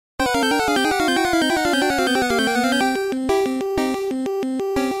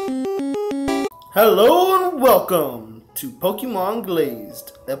Hello and welcome to Pokemon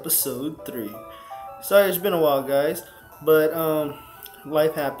Glazed, Episode 3. Sorry it's been a while, guys, but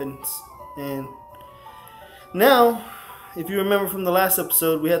life happens. And now, if you remember from the last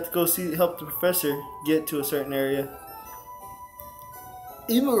episode, we had to go help the professor get to a certain area.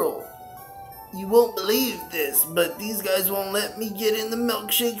 Emerald, you won't believe this, but these guys won't let me get in the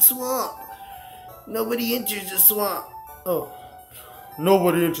Milkshake Swamp. Nobody enters the swamp. Oh,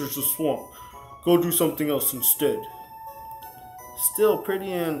 nobody enters the swamp. Go do something else instead. Still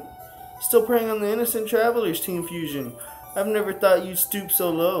preying on the innocent travelers, Team Fusion. I've never thought you'd stoop so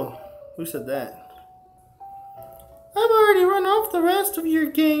low. Who said that? I've already run off the rest of your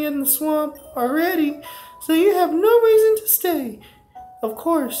gang in the swamp already, so you have no reason to stay. Of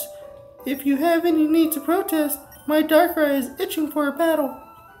course, if you have any need to protest, my Darkrai is itching for a battle.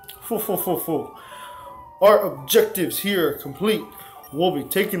 Our objectives here are complete. We'll be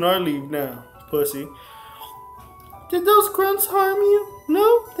taking our leave now. Pussy. Did those grunts harm you?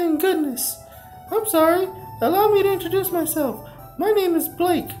 No? Thank goodness. I'm sorry. Allow me to introduce myself. My name is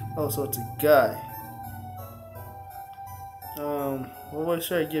Blake. Oh, so it's a guy. What voice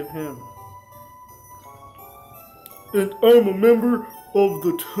should I give him? And I'm a member of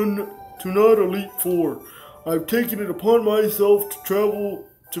the Tunat Elite Four. I've taken it upon myself to travel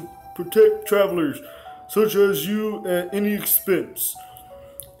to protect travelers, such as you, at any expense.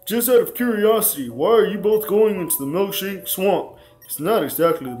 Just out of curiosity, why are you both going into the Milkshake Swamp? It's not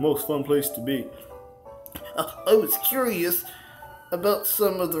exactly the most fun place to be. I was curious about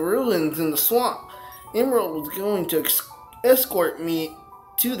some of the ruins in the swamp. Emerald was going to escort me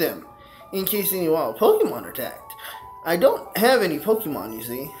to them in case any wild Pokemon attacked. I don't have any Pokemon, you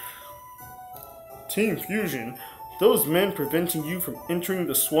see. Team Fusion, those men preventing you from entering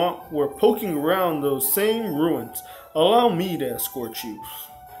the swamp were poking around those same ruins. Allow me to escort you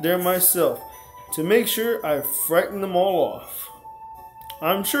there myself to make sure I frighten them all off.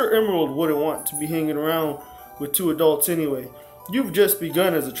 I'm sure Emerald wouldn't want to be hanging around with two adults anyway. You've just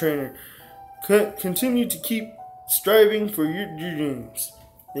begun as a trainer. Continue to keep striving for your dreams.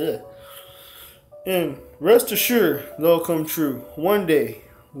 Yeah. And rest assured they'll come true. One day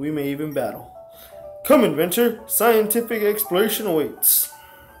we may even battle. Come, adventure. Scientific exploration awaits.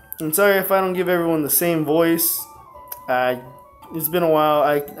 I'm sorry if I don't give everyone the same voice. It's been a while.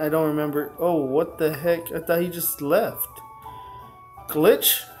 I don't remember. Oh, what the heck? I thought he just left.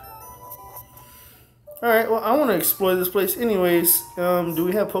 Glitch? Alright, well, I want to explore this place anyways. Do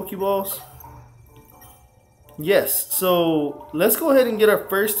we have Pokeballs? Yes. So, let's go ahead and get our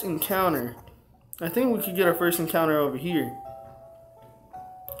first encounter. I think we could get our first encounter over here.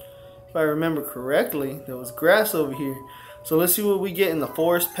 If I remember correctly, there was grass over here. So, let's see what we get in the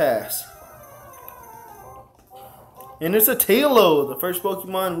Forest Pass. And it's a Tailo, the first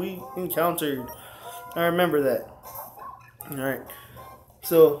Pokemon we encountered. I remember that. Alright.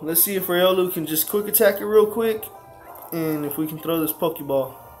 So, let's see if Riolu can just quick attack it real quick. And if we can throw this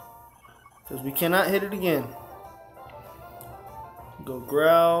Pokeball. Because we cannot hit it again. Go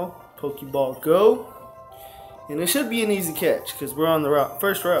Growl. Pokeball go. And it should be an easy catch. Because we're on the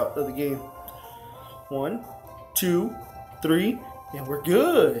first route of the game. 1, 2, 3. And we're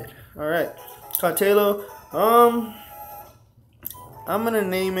good. Alright. Caught Tailo. I'm gonna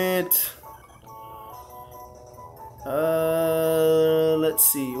name it, let's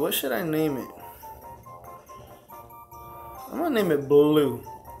see, what should I name it? I'm gonna name it Blue.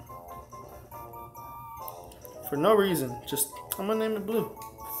 For no reason, I'm gonna name it Blue.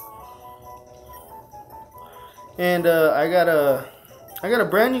 And I got a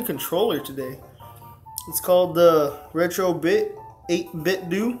brand new controller today. It's called the Retro Bit 8-bit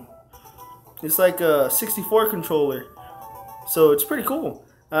Do. It's like a 64 controller. So it's pretty cool.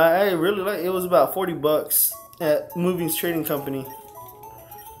 I really like it. It was about $40 at Movies Trading Company.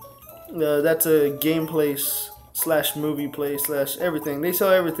 That's a game place / movie place / everything. They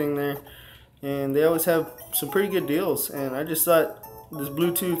sell everything there. And they always have some pretty good deals. And I just thought this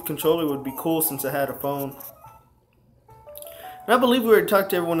Bluetooth controller would be cool since I had a phone. And I believe we already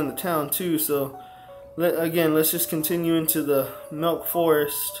talked to everyone in the town too. So again, let's just continue into the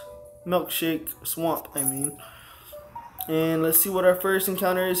Milkshake Swamp, I mean. And let's see what our first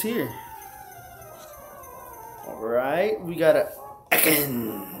encounter is here. Alright, we got a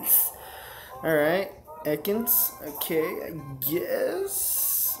Ekans. Alright, Ekans. Okay, I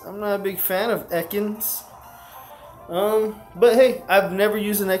guess. I'm not a big fan of Ekans. But hey, I've never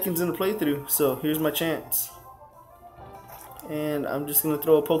used an Ekans in a playthrough, so here's my chance. And I'm just going to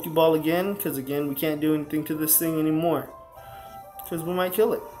throw a Pokeball again, because again, we can't do anything to this thing anymore. Because we might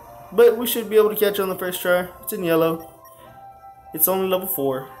kill it. But we should be able to catch it on the first try. It's in yellow. It's only level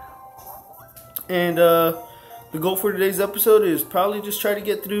 4. And the goal for today's episode is probably just try to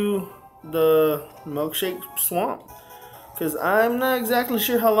get through the milkshake swamp, because I'm not exactly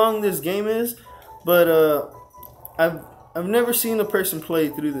sure how long this game is, but I've never seen a person play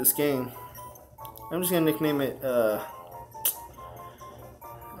through this game. I'm just gonna nickname it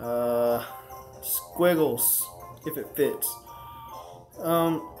Squiggles, if it fits.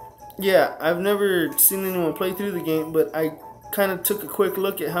 Yeah, I've never seen anyone play through the game, but I kind of took a quick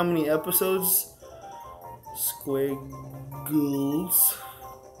look at how many episodes Squiggles,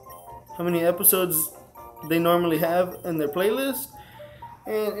 how many episodes they normally have in their playlist,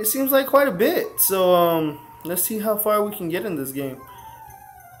 and it seems like quite a bit. So let's see how far we can get in this game.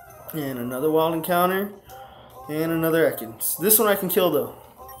 And another wild encounter, and another Ekans. This one I can kill though,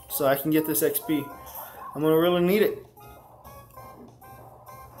 so I can get this XP. I'm gonna really need it.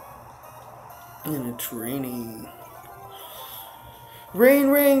 And it's raining. Rain,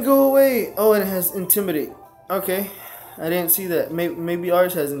 rain, go away. Oh, and it has Intimidate. Okay, I didn't see that. Maybe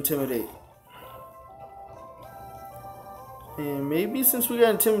ours has Intimidate. And maybe since we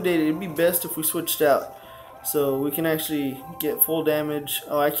got Intimidated, it'd be best if we switched out, so we can actually get full damage.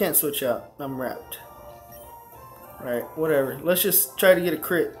 Oh, I can't switch out. I'm wrapped. Alright, whatever. Let's just try to get a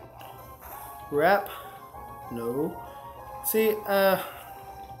crit. Wrap? No. See,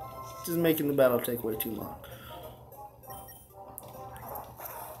 just making the battle take way too long.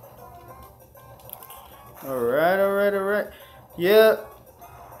 Alright, alright, alright. Yeah.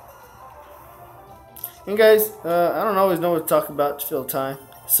 And guys, I don't always know what to talk about to fill time.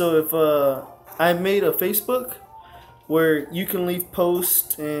 So if I made a Facebook where you can leave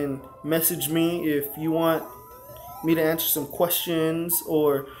posts and message me if you want me to answer some questions,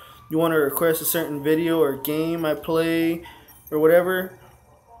 or you want to request a certain video or game I play or whatever.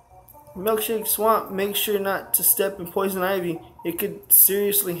 Milkshake Swamp, make sure not to step in poison ivy. It could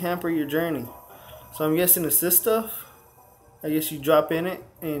seriously hamper your journey. So I'm guessing it's this stuff. I guess you drop in it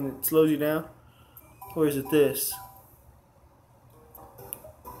and it slows you down. Or is it this?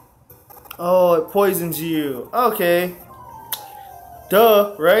 Oh, it poisons you. Okay.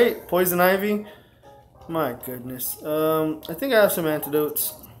 Duh, right? Poison ivy. My goodness. I think I have some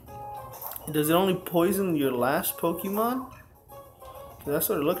antidotes. Does it only poison your last Pokemon? That's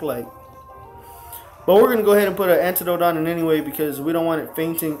what it looked like. But we're going to go ahead and put an antidote on it anyway, because we don't want it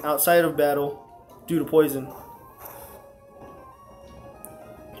fainting outside of battle due to poison.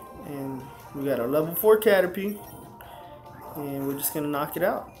 And we got our level 4 Caterpie, and we're just going to knock it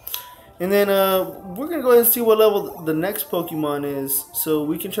out. And then we're going to go ahead and see what level the next Pokemon is, so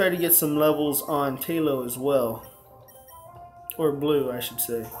we can try to get some levels on Talo as well. Or Blue, I should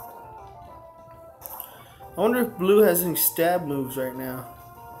say. I wonder if Blue has any stab moves right now.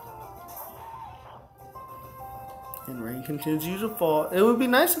 And rain continues to fall. It would be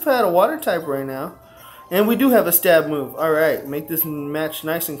nice if I had a water type right now. And we do have a stab move. Alright, make this match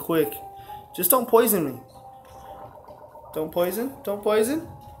nice and quick. Just don't poison me. Don't poison. Don't poison.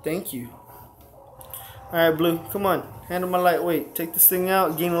 Thank you. Alright, Blue. Come on. Handle my lightweight. Take this thing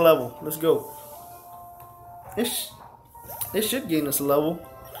out. Gain a level. Let's go. It should gain us a level.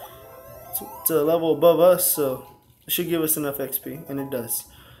 It's a level above us, so it should give us enough XP. And it does.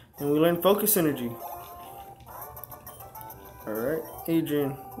 And we learn Focus Energy. Alright,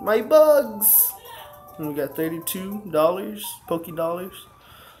 Adrian. My bugs! And we got $32. Poke Dollars.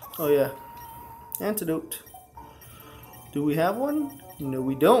 Oh yeah. Antidote. Do we have one? No,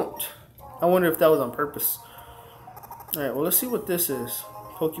 we don't. I wonder if that was on purpose. Alright, well, let's see what this is.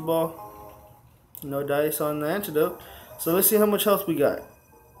 Pokeball. No dice on the antidote. So let's see how much health we got.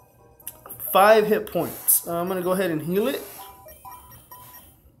 5 hit points. I'm going to go ahead and heal it.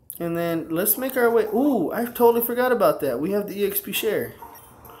 And then let's make our way. Ooh, I totally forgot about that. We have the EXP share.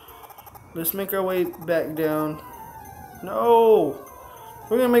 Let's make our way back down. No!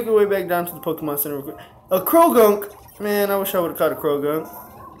 We're going to make our way back down to the Pokemon Center real quick. A Krogunk! Man, I wish I would have caught a Krogunk.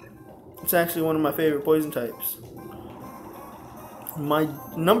 It's actually one of my favorite poison types. My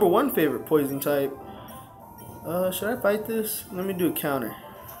 #1 favorite poison type. Should I fight this? Let me do a counter.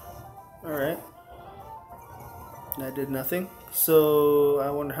 Alright. That did nothing. So, I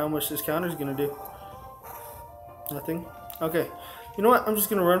wonder how much this counter is going to do. Nothing. Okay. You know what? I'm just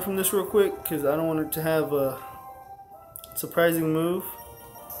going to run from this real quick, because I don't want it to have a surprising move.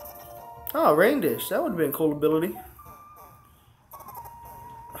 Oh, Rain Dish. That would have been a cool ability.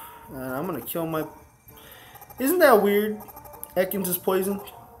 I'm going to kill my... Isn't that weird? Ekans is poisoned.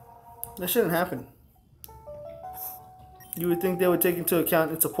 That shouldn't happen. You would think they would take into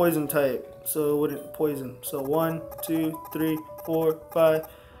account it's a poison type, so it wouldn't poison. So 1, 2, 3, 4, 5,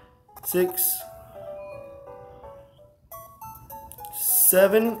 6,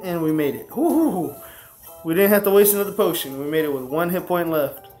 7, and we made it. Woo-hoo-hoo. We didn't have to waste another potion. We made it with 1 hit point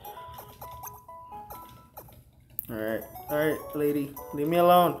left. Alright, lady. Leave me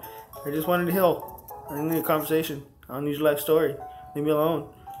alone. I just wanted to heal. I didn't need a conversation. I don't need your life story. Leave me alone.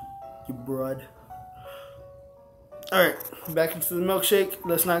 You broad. Alright, back into the milkshake.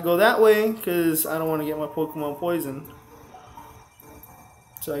 Let's not go that way, because I don't want to get my Pokemon poisoned.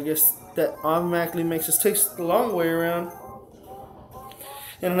 So I guess that automatically makes us take the long way around.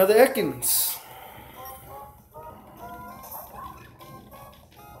 And another Ekans.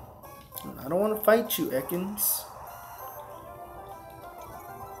 I don't want to fight you, Ekans.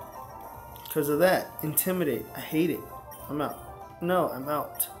 Because of that. Intimidate. I hate it. I'm out. No, I'm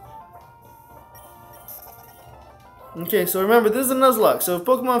out. Okay, so remember, this is a Nuzlocke. So if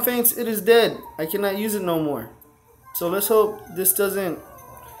Pokemon faints, it is dead. I cannot use it no more. So let's hope this doesn't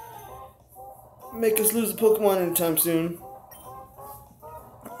make us lose a Pokemon anytime soon.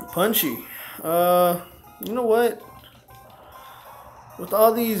 Punchy. You know what? With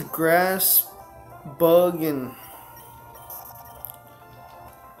all these grass, bug, and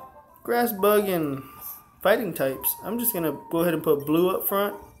fighting types, I'm just gonna go ahead and put Blue up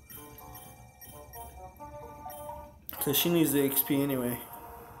front, because she needs the XP anyway.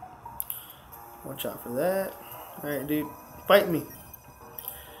 Watch out for that. Alright, dude. Fight me.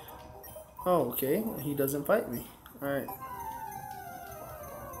 Oh, okay. He doesn't fight me. Alright.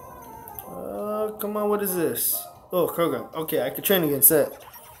 Come on, what is this? Oh, Krogan. Okay, I could train against that.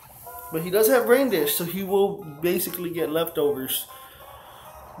 But he does have Rain Dish, so he will basically get leftovers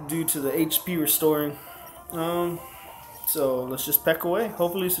due to the HP restoring. So let's just peck away.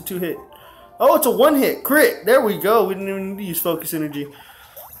 Hopefully it's a 2-hit. Oh, it's a 1-hit crit. There we go. We didn't even need to use focus energy.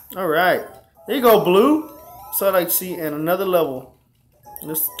 Alright. There you go, Blue. So I'd like to see and another level.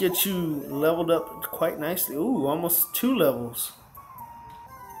 Let's get you leveled up quite nicely. Ooh, almost 2 levels.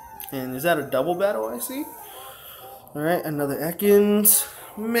 And is that a double battle I see? Alright, another Ekans.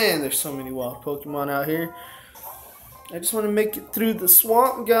 Man, there's so many wild Pokemon out here. I just want to make it through the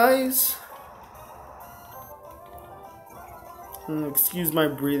swamp, guys. Excuse my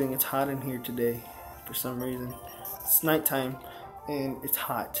breathing. It's hot in here today for some reason. It's nighttime and it's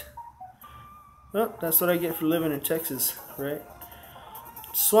hot. Well, that's what I get for living in Texas, right?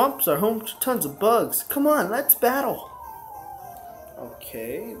 Swamps are home to tons of bugs. Come on, let's battle.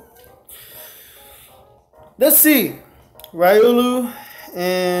 Okay. Let's see. Riolu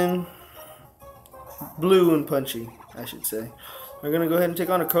and Blue and Punchy, I should say. We're going to go ahead and take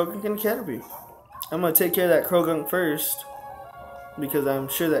on a Croagunk and a Caterpie. I'm going to take care of that Croagunk first, because I'm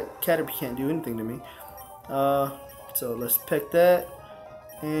sure that Caterpie can't do anything to me. So let's peck that.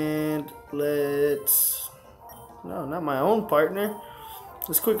 And let's... No, not my own partner.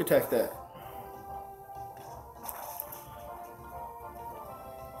 Let's quick attack that.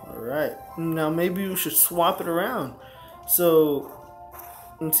 Alright. Now maybe we should swap it around. So,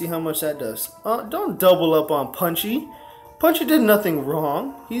 let's see how much that does. Don't double up on Punchy. Punchy did nothing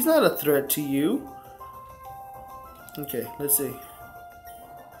wrong. He's not a threat to you. Okay, let's see.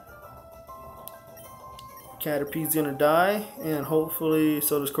 Caterpie's gonna die, and hopefully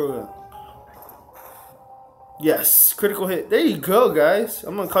so does Krogan. Yes, critical hit. There you go, guys.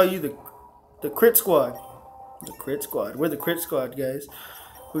 I'm gonna call you the crit squad. The crit squad. We're the crit squad, guys.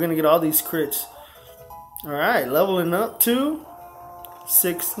 We're gonna get all these crits. Alright, leveling up to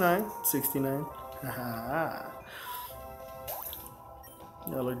 69. Haha.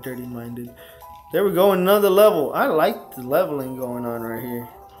 Y'all are dirty minded. There we go, another level. I like the leveling going on right here.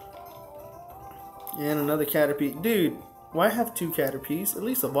 And another Caterpie. Dude, why have 2 Caterpies? At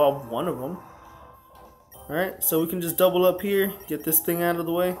least evolve one of them. Alright, so we can just double up here. Get this thing out of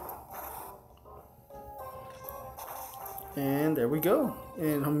the way. And there we go.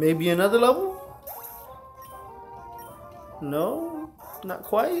 And maybe another level? No? Not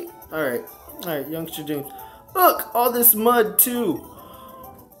quite? Alright. Alright, youngster James. Look! All this mud too!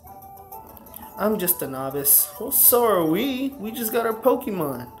 I'm just a novice. Well, so are we. We just got our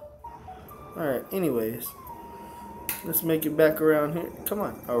Pokemon. Alright, anyways. Let's make it back around here. Come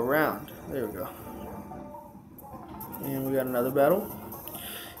on, around. There we go. And we got another battle.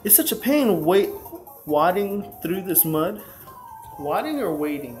 It's such a pain wading through this mud. Wadding or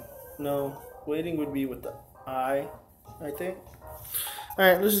wading? No, wading would be with the I think.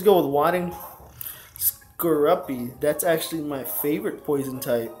 Alright, let's just go with wadding. Scoruppy. That's actually my favorite poison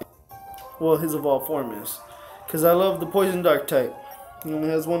type. Well, his evolved form is. Because I love the poison dark type. He only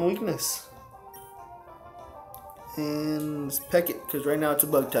has one weakness. And let's peck it, because right now it's a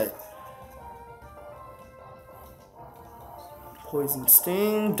bug type. Poison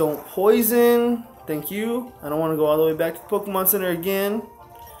Sting. Don't poison. Thank you. I don't want to go all the way back to the Pokemon Center again,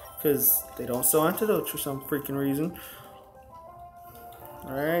 because they don't sell antidotes for some freaking reason.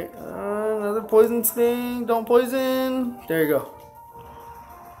 Alright, another Poison Sting. Don't poison. There you go.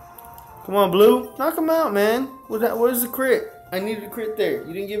 Come on, Blue. Knock him out, man. Where's the crit? I needed a crit there.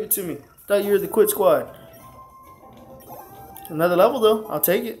 You didn't give it to me. Thought you were the quit squad. Another level, though. I'll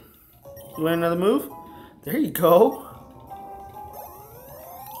take it. You learn another move? There you go.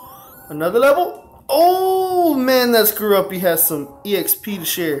 Another level? Oh, man, that Screw Up. He has some EXP to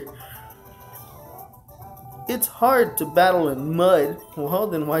share. It's hard to battle in mud. Well,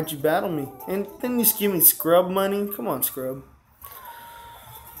 then why'd you battle me? And then you give me scrub money? Come on, scrub.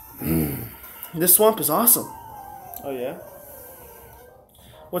 This swamp is awesome. Oh, yeah?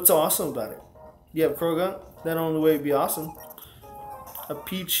 What's so awesome about it? You have a Krogan? That only way it'd be awesome. A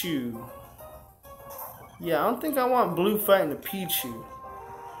Pichu. Yeah, I don't think I want Blue fighting a Pichu.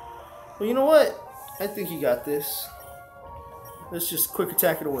 Well, you know what? I think he got this. Let's just quick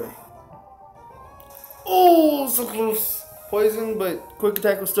attack it away. Oh, so close. Poison, but quick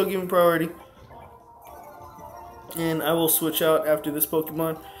attack will still give me priority. And I will switch out after this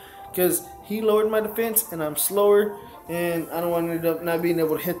Pokemon, because he lowered my defense and I'm slower, and I don't want to end up not being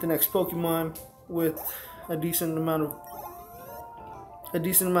able to hit the next Pokemon with a decent amount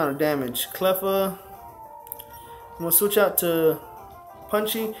of damage. Cleffa. I'm gonna switch out to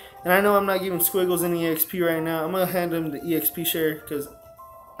Punchy, and I know I'm not giving Squiggles any EXP right now. I'm gonna hand him the EXP share because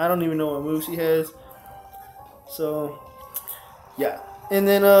I don't even know what moves he has. So yeah, and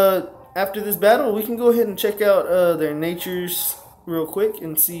then after this battle, we can go ahead and check out their natures real quick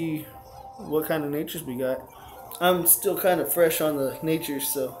and see what kind of natures we got. I'm still kind of fresh on the natures,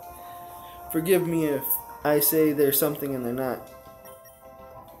 so forgive me if I say there's something and they're not.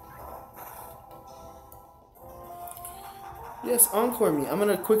 Yes, encore me. I'm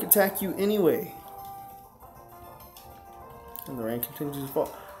gonna quick attack you anyway. And the rank continues to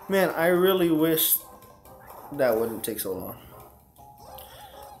fall. Man, I really wish that wouldn't take so long.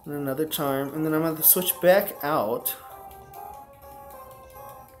 And another charm, and then I'm gonna switch back out.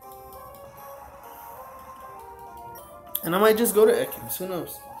 And I might just go to Ekans, who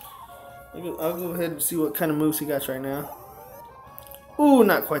knows? I'll go ahead and see what kind of moves he got right now. Ooh,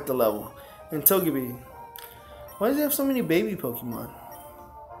 not quite the level. And Togepi. Why does he have so many baby Pokemon?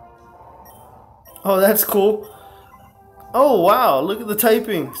 Oh, that's cool. Oh, wow, look at the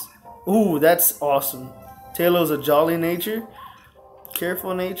typings. Ooh, that's awesome. Tailow's a jolly nature.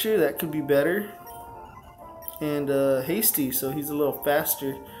 Careful nature, that could be better. And hasty, so he's a little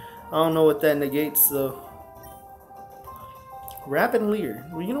faster. I don't know what that negates, though. Rap and Leer.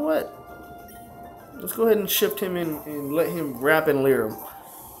 Well, you know what? Let's go ahead and shift him in and let him rap and Leer him.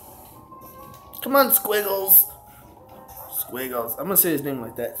 Come on, Squiggles. Squiggles. I'm gonna say his name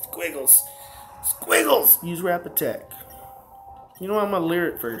like that. Squiggles. Squiggles. Use rap attack. You know what? I'm gonna Leer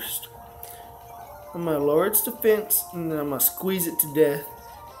it first. I'm gonna lower its defense, and then I'm gonna squeeze it to death.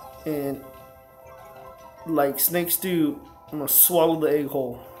 And like snakes do, I'm gonna swallow the egg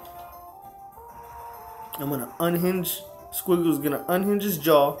whole. I'm gonna unhinge. Squiggle's gonna unhinge his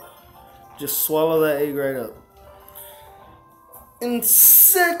jaw. Just swallow that egg right up. In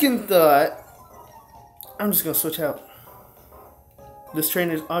second thought, I'm just gonna switch out. This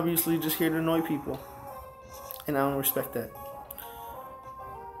trainer is obviously just here to annoy people, and I don't respect that.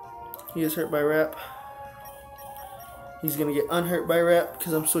 He is hurt by Rap. He's gonna get unhurt by Rap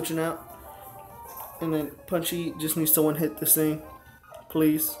because I'm switching out. And then Punchy just needs to one hit this thing,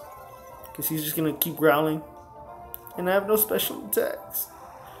 please, because he's just gonna keep growling. And I have no special attacks.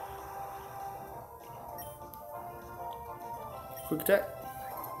 Quick attack.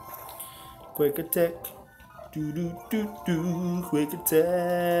 Quick attack. Do do do do. Quick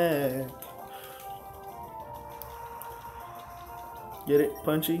attack. Get it,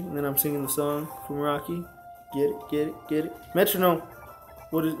 Punchy? And then I'm singing the song from Rocky. Get it, get it, get it. Metronome.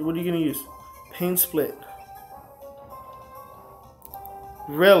 What are you gonna use? Pain Split.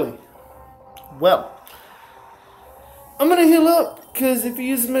 Really? Well, I'm gonna heal up, because if he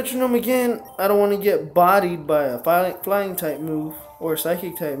uses Metronome again, I don't want to get bodied by a flying type move or a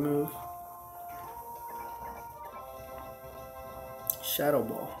psychic type move. Shadow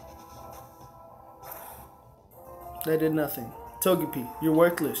Ball. That did nothing. Togepi, you're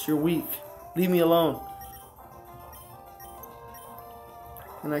worthless. You're weak. Leave me alone.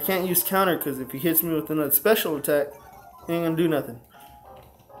 And I can't use counter, because if he hits me with another special attack, he ain't gonna do nothing.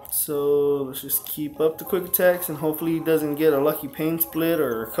 So let's just keep up the quick attacks, and hopefully he doesn't get a lucky Pain Split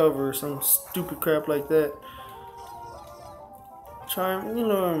or recover or some stupid crap like that. Charm, you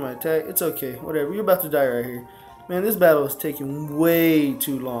lower my attack. It's okay. Whatever. You're about to die right here. Man, this battle is taking way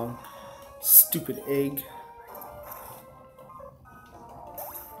too long. Stupid egg.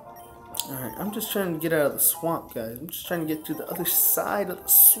 Alright, I'm just trying to get out of the swamp, guys. I'm just trying to get to the other side of the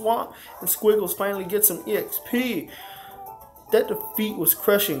swamp. And Squiggles finally get some EXP. That defeat was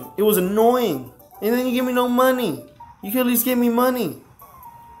crushing. It was annoying. And then you give me no money. You could at least give me money.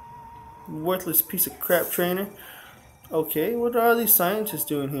 Worthless piece of crap trainer. Okay, what are these scientists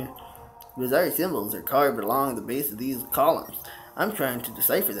doing here? Bizarre symbols are carved along the base of these columns. I'm trying to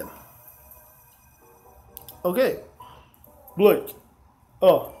decipher them. Okay. Blake.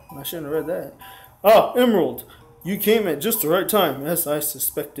 Oh, I shouldn't have read that. Ah, Emerald. You came at just the right time, as I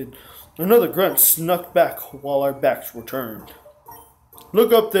suspected. Another grunt snuck back while our backs were turned.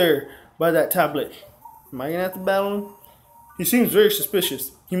 Look up there by that tablet. Am I going to have to battle him? He seems very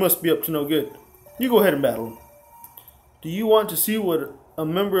suspicious. He must be up to no good. You go ahead and battle him. Do you want to see what a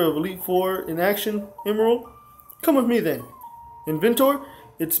member of Elite Four in action, Emerald? Come with me then. Inventor,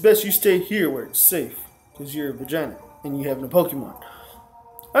 it's best you stay here where it's safe, because you're a vagina and you have no Pokemon.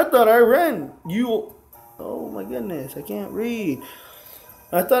 I thought I ran you. Oh my goodness, I can't read.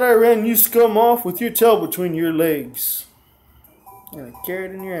 I thought I ran you scum off with your tail between your legs and a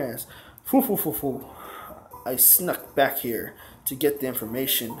carrot in your ass. Foo foo foo foo. I snuck back here to get the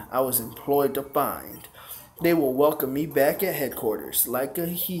information I was employed to find. They will welcome me back at headquarters like a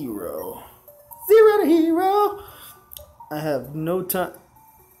hero. Zero to hero. I have no time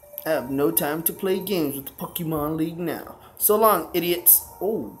to play games with the Pokemon League now. So long, idiots.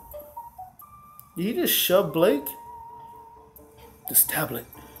 Oh. Did he just shove Blake? This tablet.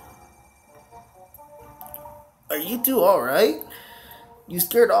 Are you two alright? You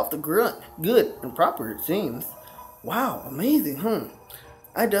scared off the grunt. Good and proper, it seems. Wow, amazing, huh?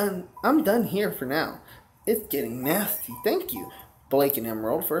 I'm done here for now. It's getting nasty. Thank you, Blake and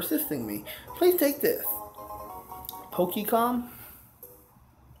Emerald, for assisting me. Please take this. Pokecom?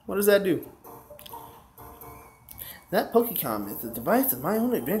 What does that do? That Pokecom is a device of my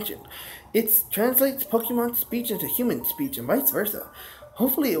own invention. It translates Pokemon speech into human speech and vice versa.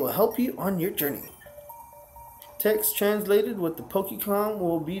 Hopefully it will help you on your journey. Text translated with the Pokecom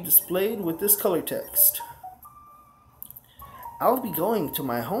will be displayed with this color text. I'll be going to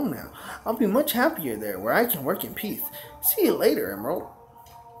my home now. I'll be much happier there where I can work in peace. See you later, Emerald.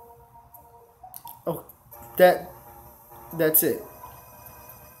 Oh, that's it.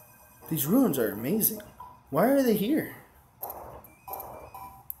 These ruins are amazing. Why are they here?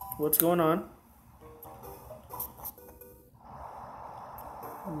 What's going on?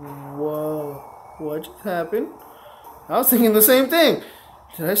 Whoa. What just happened? I was thinking the same thing.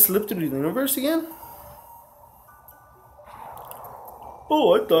 Did I slip through the universe again?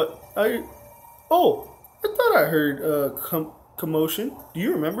 Oh, I thought I heard commotion. Do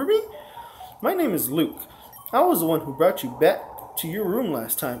you remember me? My name is Luke. I was the one who brought you back to your room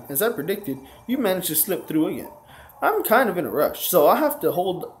last time. As I predicted, you managed to slip through again. I'm kind of in a rush, so I'll have to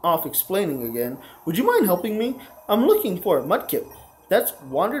hold off explaining again. Would you mind helping me? I'm looking for a mudkip that's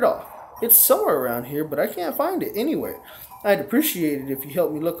wandered off. It's somewhere around here, but I can't find it anywhere. I'd appreciate it if you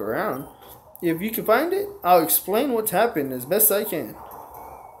help me look around. If you can find it, I'll explain what's happened as best I can.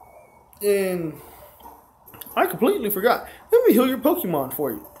 And I completely forgot. Let me heal your Pokemon for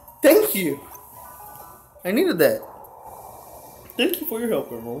you. Thank you. I needed that. Thank you for your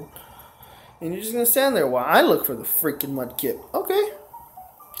help, Emerald. And you're just going to stand there while I look for the freaking mudkip. Okay.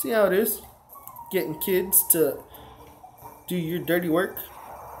 See how it is. Getting kids to do your dirty work.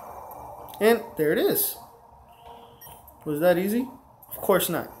 And there it is. Was that easy? Of course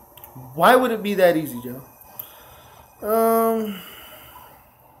not. Why would it be that easy, Joe?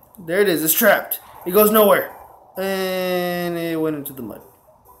 There it is. It's trapped. It goes nowhere. And it went into the mud.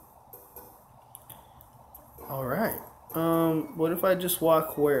 Alright. What if I just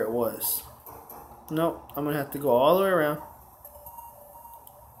walk where it was? Nope. I'm going to have to go all the way around.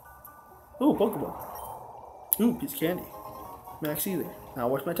 Ooh, Pokeball. Ooh, piece of candy. Max either.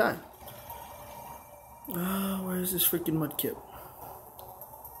 Not worth my time. Where is this freaking mudkip?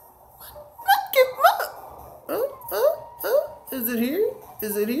 Mudkip! Is it here?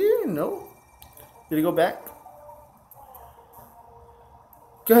 Is it here? No. Did it go back?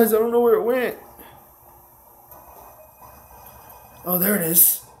 Guys, I don't know where it went. Oh, there it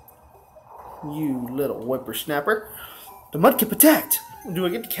is. You little whippersnapper. The mudkip attacked. Do I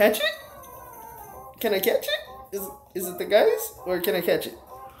get to catch it? Can I catch it? Is it the guys? Or can I catch it?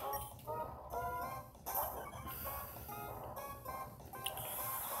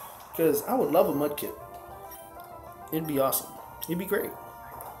 Because I would love a mudkip. It'd be awesome. It'd be great.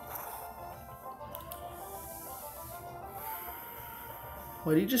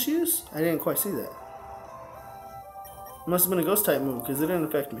 What did he just use? I didn't quite see that. Must have been a ghost type move because it didn't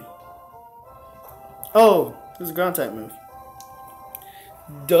affect me. Oh, this is a ground type move.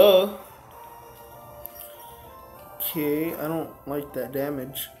 Duh. Okay, I don't like that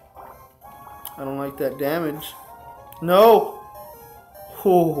damage. I don't like that damage. No!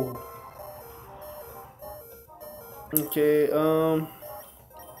 Oh. Okay, I'm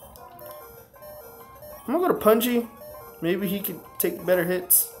gonna go to Punchy. Maybe he could take better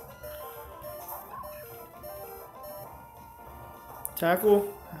hits.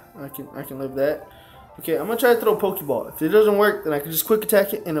 Tackle. I can live that. Okay, I'm gonna try to throw a Pokeball. If it doesn't work, then I can just quick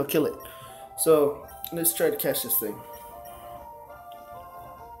attack it and it'll kill it. So let's try to catch this thing.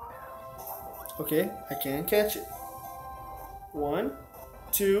 Okay, I can catch it. 1,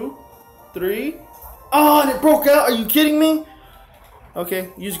 2, 3. Oh, and it broke out. Are you kidding me? Okay,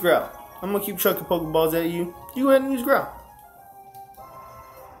 use Growl. I'm gonna keep chucking Pokeballs at you. You go ahead and use Growl.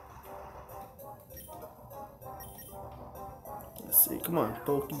 Let's see. Come on,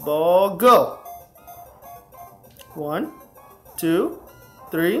 Pokeball, go. 1, 2,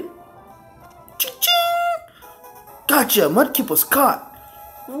 3. Ching-ching! Gotcha. Mudkip was caught.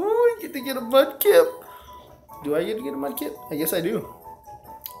 Ooh, I get to get a Mudkip. Do I get to get a Mudkip? I guess I do.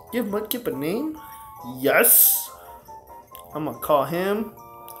 Give Mudkip a name? Yes. I'm gonna call him.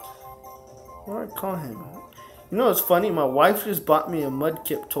 What do I call him? You know what's funny? My wife just bought me a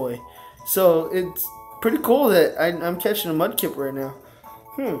Mudkip toy. So it's pretty cool that I'm catching a Mudkip right now.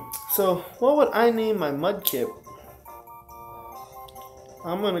 So what would I name my Mudkip?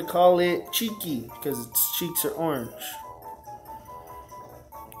 I'm gonna call it Cheeky because its cheeks are orange.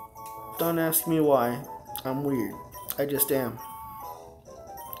 Don't ask me why. I'm weird. I just am.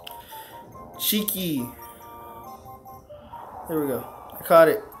 Cheeky. There we go. I caught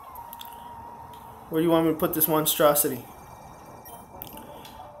it. Where do you want me to put this monstrosity?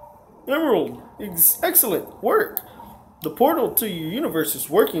 Emerald. Excellent work. The portal to your universe is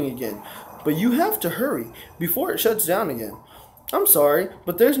working again, but you have to hurry before it shuts down again. I'm sorry,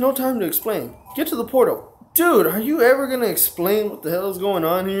 but there's no time to explain. Get to the portal. Dude, are you ever going to explain what the hell is going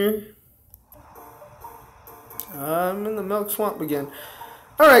on here? I'm in the milk swamp again.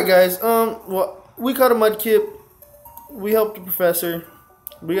 Alright guys, well, we caught a Mudkip. We helped the professor.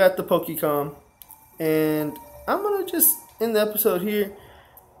 We got the Pokecom. And I'm going to just end the episode here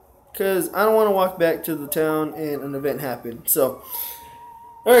because I don't want to walk back to the town and an event happened. So,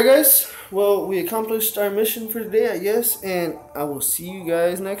 alright guys, well, we accomplished our mission for today, I guess, and I will see you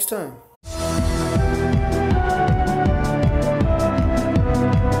guys next time.